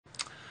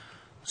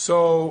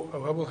So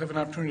we'll have an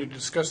opportunity to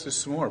discuss this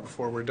some more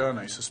before we're done,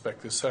 I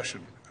suspect, this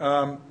session.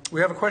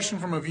 We have a question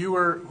from a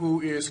viewer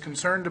who is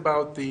concerned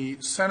about the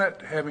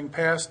Senate having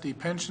passed the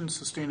pension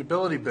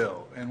sustainability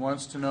bill and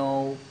wants to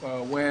know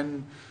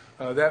when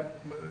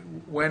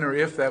or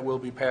if that will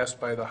be passed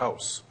by the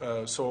House.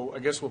 So I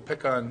guess we'll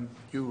pick on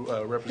you,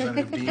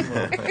 Representative Dean.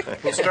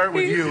 We'll start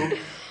with you.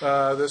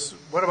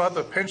 What about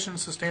the pension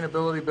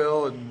sustainability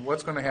bill and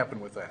what's going to happen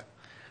with that?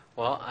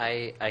 Well,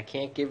 I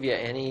can't give you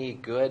any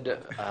good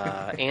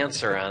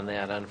answer on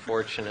that,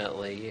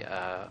 unfortunately.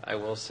 I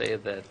will say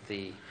that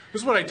This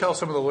is what I tell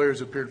some of the lawyers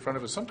who appear in front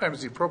of us.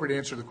 Sometimes the appropriate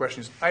answer to the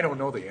question is, I don't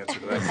know the answer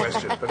to that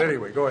question. But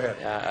anyway, go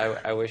ahead.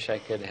 I wish I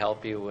could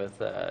help you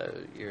with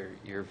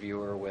your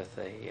viewer with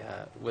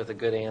a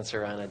good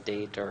answer on a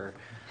date or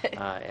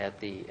at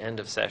the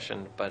end of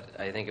session, but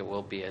I think it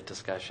will be a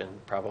discussion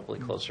probably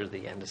closer to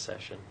the end of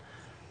session.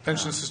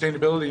 Pension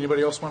sustainability,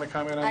 anybody else want to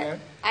comment on that?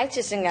 I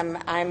just think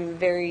I'm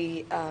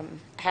very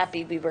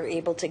happy we were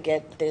able to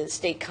get the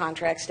state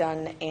contracts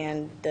done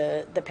and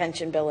the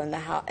pension bill in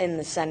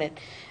the Senate.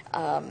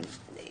 They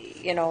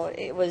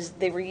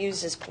were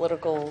used as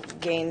political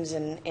games,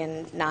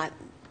 and not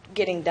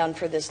getting done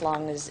for this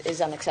long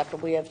is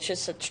unacceptable. We have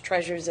just such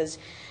treasures as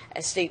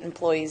state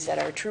employees that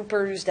are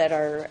troopers, that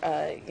are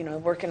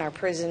work in our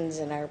prisons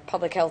and our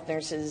public health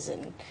nurses,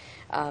 and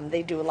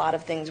they do a lot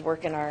of things,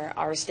 work in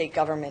our state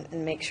government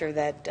and make sure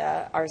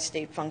that our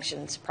state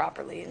functions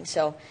properly. And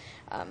so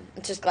I'm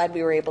just glad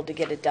we were able to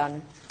get it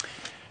done.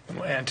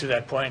 And to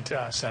that point,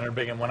 Senator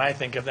Bigham, when I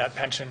think of that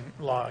pension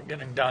law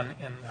getting done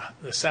in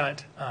the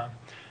Senate,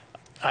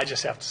 I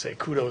just have to say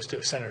kudos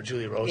to Senator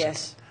Julie Rosen.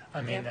 Yes.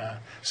 I mean,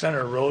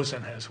 Senator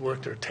Rosen has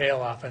worked her tail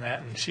off in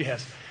that, and she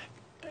has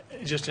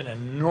just an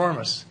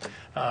enormous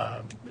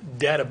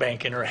data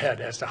bank in her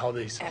head as to how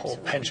these whole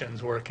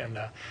pensions work. And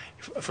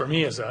for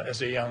me, as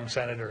a young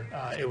senator,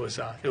 it was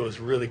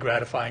really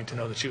gratifying to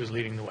know that she was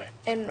leading the way.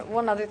 And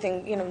one other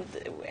thing,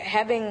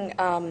 having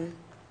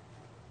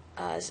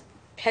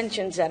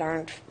pensions that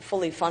aren't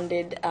fully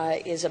funded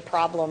is a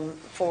problem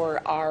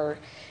for our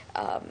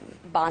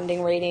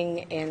bonding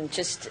rating, and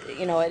just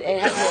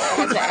it has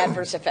an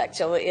adverse effect.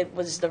 So it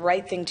was the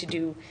right thing to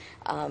do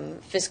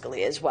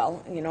fiscally as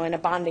well. In a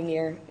bonding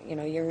year,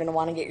 you're going to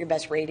want to get your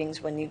best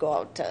ratings when you go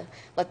out to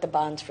let the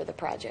bonds for the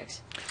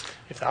projects.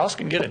 If the House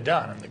can get it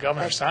done and the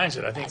governor signs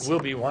it, I think we'll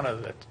be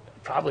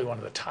probably one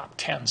of the top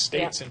 10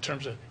 states in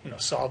terms of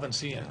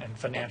solvency and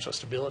financial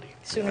stability.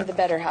 Sooner the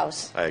better,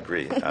 House. I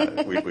agree.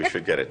 We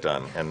should get it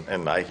done,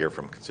 and I hear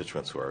from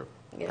constituents who are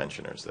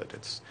pensioners that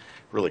it's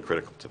really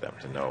critical to them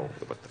to know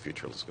what the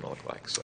future is going to look like. So